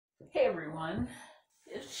Hey everyone,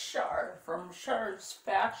 it's Char from Char's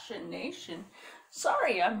Fashion Nation.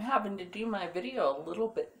 Sorry I'm having to do my video a little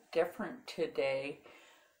bit different today.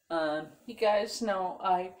 You guys know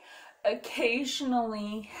I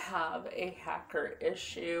occasionally have a hacker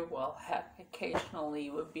issue. Well, heck, occasionally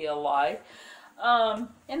would be a lie. And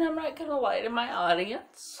I'm not going to lie to my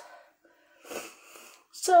audience.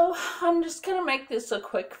 So I'm just going to make this a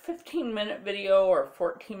quick 15-minute video or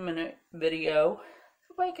 14-minute video.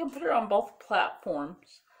 I can put it on both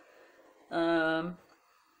platforms. Hackers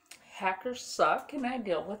suck and I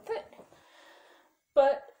deal with it.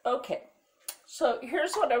 But okay, so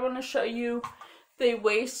here's what I want to show you. They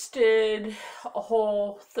wasted a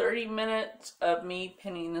whole 30 minutes of me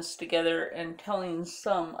pinning this together and telling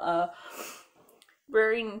some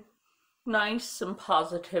very nice and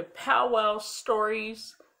positive powwow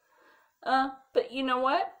stories. But you know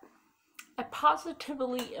what? I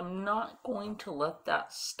positively am not going to let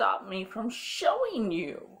that stop me from showing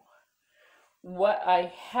you what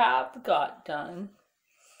I have got done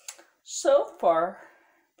so far,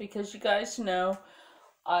 because you guys know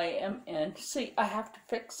I am in. See, I have to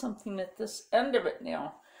fix something at this end of it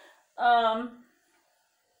now.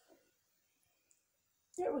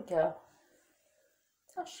 There we go.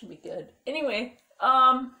 That should be good. Anyway,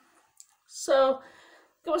 so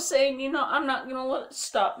I was saying, you know, I'm not going to let it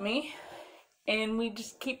stop me. And we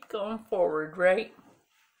just keep going forward, right?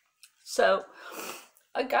 So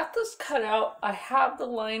I got this cut out. I have the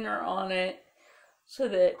liner on it so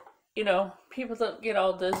that, you know, people don't get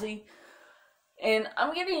all dizzy. And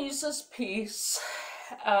I'm going to use this piece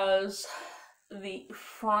as the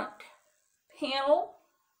front panel.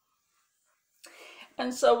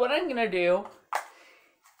 And so what I'm going to do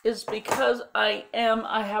is, because I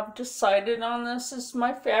have decided on this, is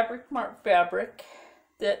my Mart fabric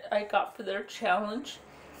that I got for their challenge.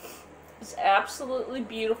 It's absolutely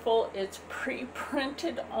beautiful. It's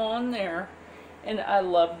pre-printed on there and I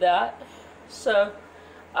love that. So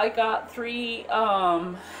I got 3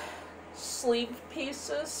 sleeve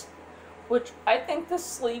pieces, which I think the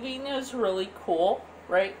sleeving is really cool,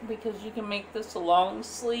 right? Because you can make this a long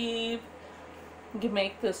sleeve, you can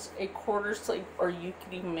make this a quarter sleeve, or you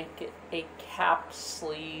could even make it a cap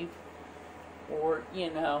sleeve, or,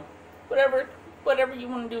 you know, whatever you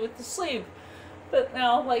want to do with the sleeve. But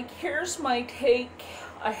now, like, here's my take.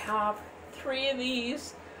 I have 3 of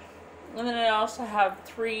these, and then I also have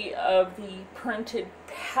 3 of the printed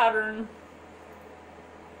pattern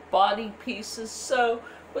body pieces. So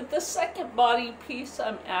with the second body piece,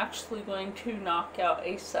 I'm actually going to knock out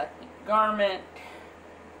a second garment.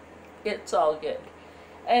 It's all good.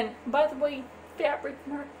 And by the way,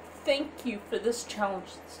 Mart, thank you for this challenge.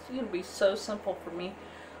 It's going to be so simple for me.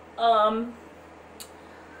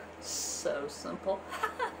 So simple.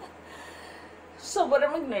 So what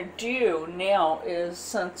I'm going to do now is,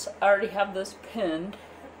 since I already have this pinned,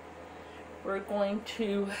 we're going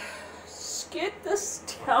to scoot this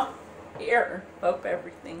down here. Hope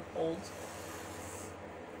everything holds,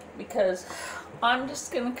 because I'm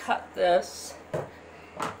just going to cut this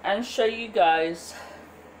and show you guys.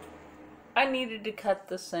 I needed to cut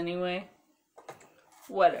this anyway.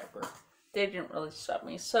 Whatever. They didn't really stop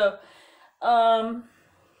me. So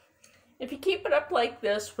if you keep it up like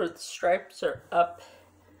this, where the stripes are up,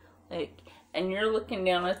 like, and you're looking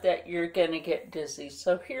down at that, you're gonna get dizzy.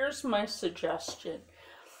 So here's my suggestion.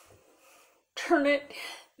 Turn it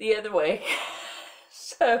the other way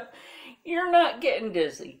so you're not getting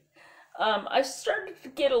dizzy. I started to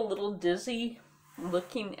get a little dizzy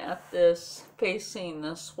looking at this facing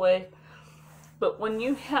this way, but when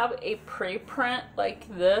you have a pre-print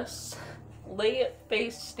like this, lay it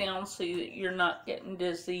face down so that you're not getting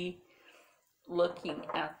dizzy looking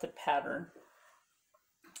at the pattern.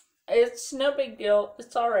 It's no big deal.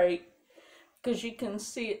 It's alright, because you can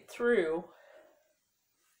see it through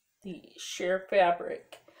the sheer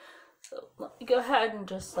fabric. So let me go ahead and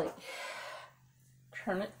just like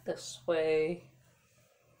turn it this way,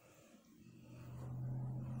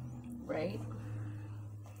 right?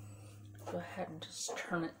 Go ahead and just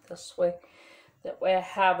turn it this way. That way I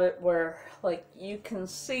have it where, like, you can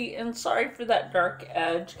see. And sorry for that dark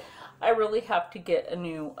edge. I really have to get a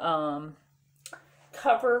new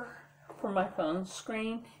cover for my phone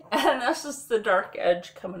screen. And this is the dark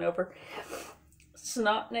edge coming over. It's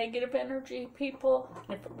not negative energy, people.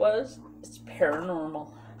 If it was, it's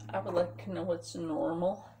paranormal. I would like to know what's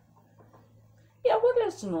normal. Yeah, what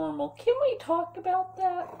is normal? Can we talk about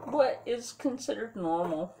that? What is considered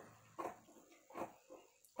normal?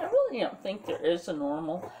 I really don't think there is a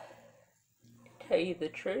normal, to tell you the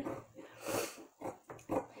truth.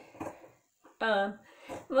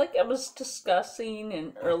 Like I was discussing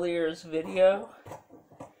in earlier's video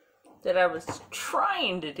that I was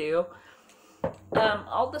trying to do,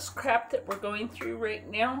 all this crap that we're going through right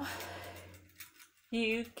now,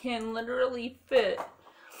 you can literally fit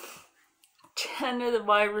 10 of the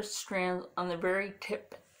virus strands on the very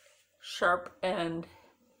tip, sharp end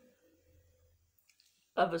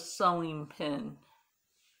of a sewing pin.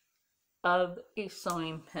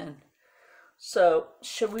 So,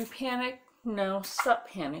 should we panic? No, stop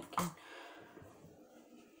panicking.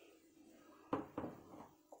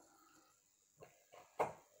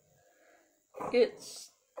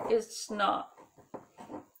 It's not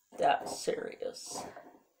that serious.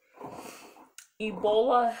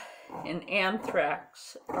 Ebola and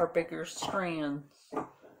anthrax are bigger strands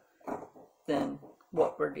than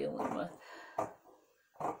what we're dealing with.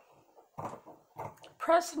 The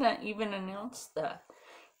president even announced that.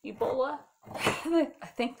 Ebola, I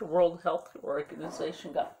think the World Health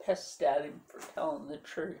Organization got pissed at him for telling the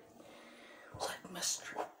truth. It was like,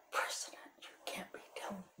 Mr. President, you can't be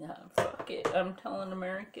telling that. Fuck it, I'm telling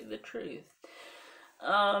America the truth.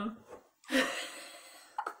 And,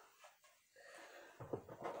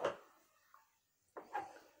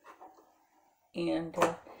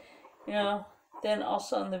 you know, then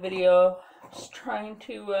also in the video, I was trying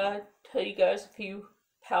to tell you guys a few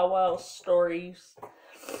powwow stories.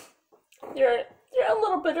 They're a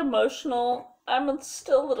little bit emotional. I'm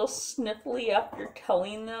still a little sniffly after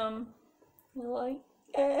telling them. Like,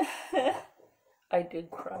 I did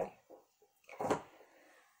cry.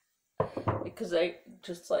 Because I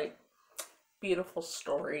just like beautiful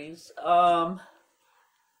stories. How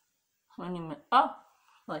many minutes? Oh,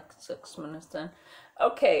 like 6 minutes then.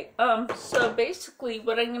 Okay, so basically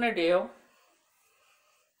what I'm gonna do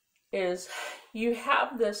is you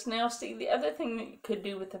have this now. See, the other thing that you could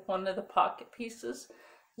do with one of the pocket pieces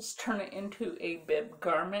is turn it into a bib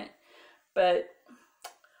garment. But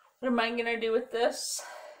what am I gonna do with this?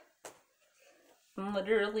 I'm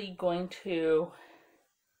literally going to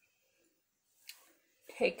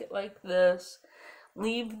take it like this,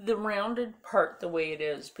 leave the rounded part the way it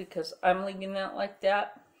is because I'm leaving that like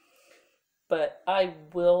that, but I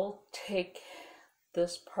will take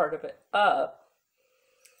this part of it up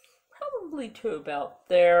probably to about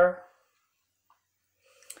there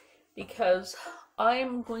because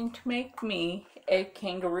I'm going to make me a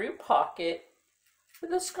kangaroo pocket for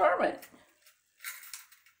this garment.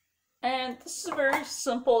 And this is a very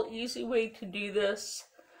simple, easy way to do this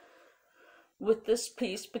with this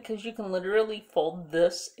piece because you can literally fold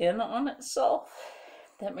this in on itself.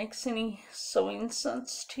 If that makes any sewing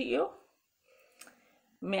sense to you.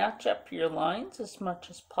 Match up your lines as much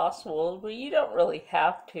as possible, but you don't really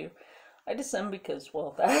have to. I just am because,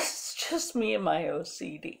 well, that's just me and my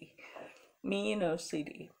OCD. Me and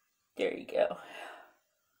OCD. There you go.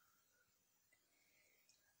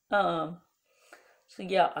 So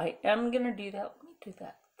yeah, I am gonna do that. Let me do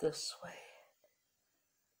that this way.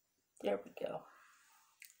 There we go.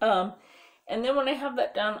 And then when I have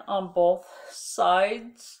that done on both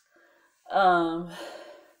sides, I'll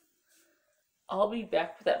be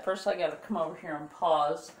back with that. First, I gotta come over here and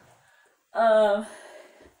pause.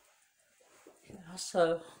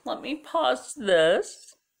 So let me pause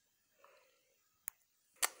this.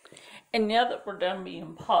 And now that we're done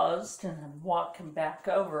being paused and I'm walking back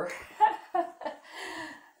over,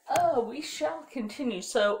 we shall continue.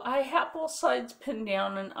 So I have both sides pinned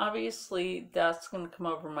down, and obviously that's going to come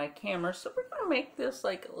over my camera. So we're going to make this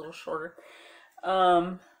like a little shorter.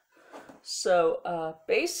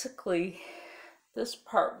 Basically, this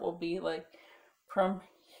part will be like from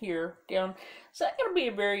here down. It's not going to be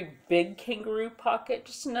a very big kangaroo pocket,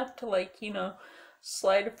 just enough to, like, you know,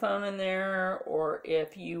 slide a phone in there, or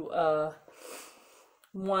if you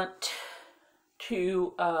want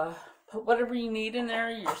to put whatever you need in there,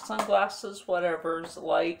 your sunglasses, whatever's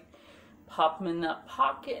light, pop them in that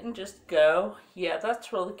pocket and just go. Yeah,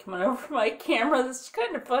 that's really coming over my camera. This is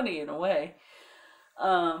kind of funny in a way.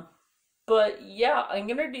 But yeah, I'm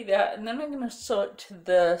going to do that, and then I'm going to sew it to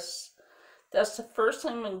this. That's the first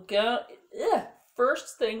thing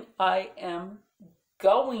first thing I am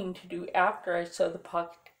going to do after I sew the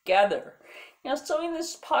pocket together. Now, sewing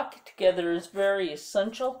this pocket together is very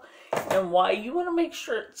essential, and why you want to make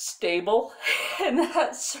sure it's stable, and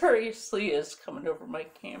that seriously is coming over my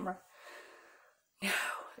camera. No,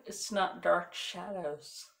 it's not dark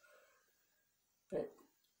shadows, but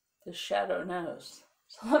the shadow knows.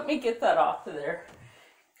 So let me get that off of there,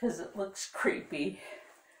 because it looks creepy.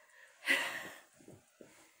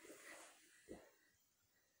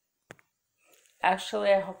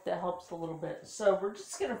 Actually, I hope that helps a little bit. So we're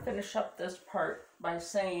just going to finish up this part by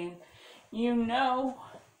saying, you know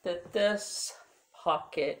that this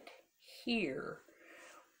pocket here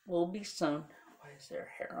will be sewn. Why is there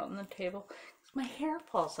hair on the table? Because my hair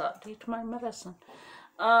falls out due to my medicine.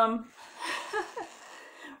 But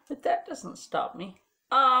that doesn't stop me.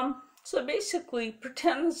 So basically,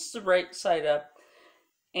 pretend this is the right side up,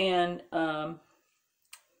 and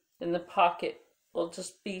then the pocket will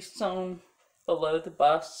just be sewn below the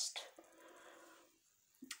bust.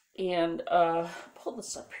 And pull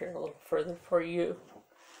this up here a little further for you.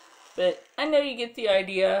 But I know you get the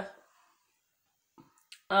idea.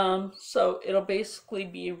 So it'll basically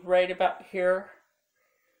be right about here.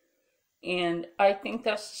 And I think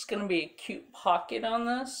that's just going to be a cute pocket on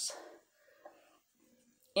this.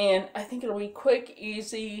 And I think it'll be quick,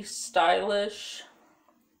 easy, stylish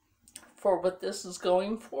for what this is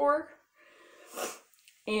going for.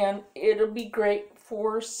 And it'll be great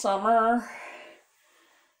for summer.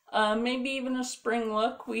 Maybe even a spring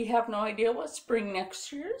look. We have no idea what spring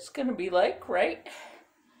next year is going to be like, right?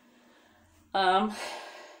 And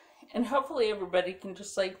hopefully everybody can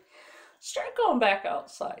just like start going back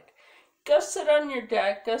outside. Go sit on your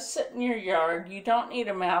deck, go sit in your yard. You don't need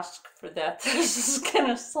a mask for that. This is going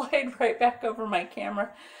to slide right back over my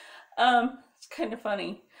camera. It's kind of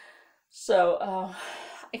funny. So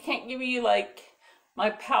I can't give you like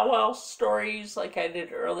my powwow stories like I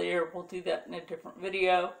did earlier. We'll do that in a different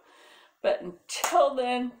video. But until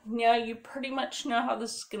then, now you pretty much know how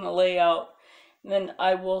this is going to lay out. And then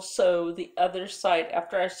I will sew the other side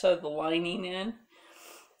after I sew the lining in.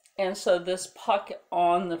 And sew this pocket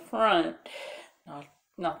on the front.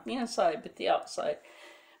 Not the inside, but the outside.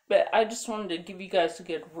 But I just wanted to give you guys a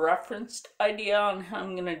good referenced idea on how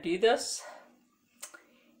I'm going to do this.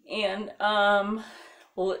 And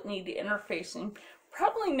will it need interfacing?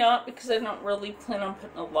 Probably not, because I don't really plan on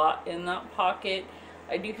putting a lot in that pocket.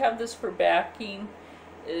 I do have this for backing.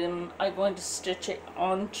 I'm going to stitch it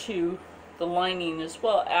onto the lining as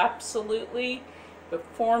well. Absolutely.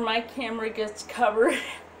 Before my camera gets covered,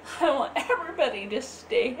 I want everybody to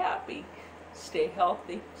stay happy, stay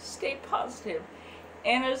healthy, stay positive,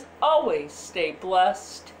 and as always, stay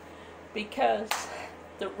blessed, because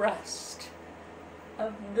the rest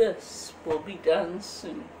of this will be done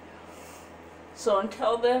soon. So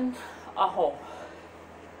until then, aho.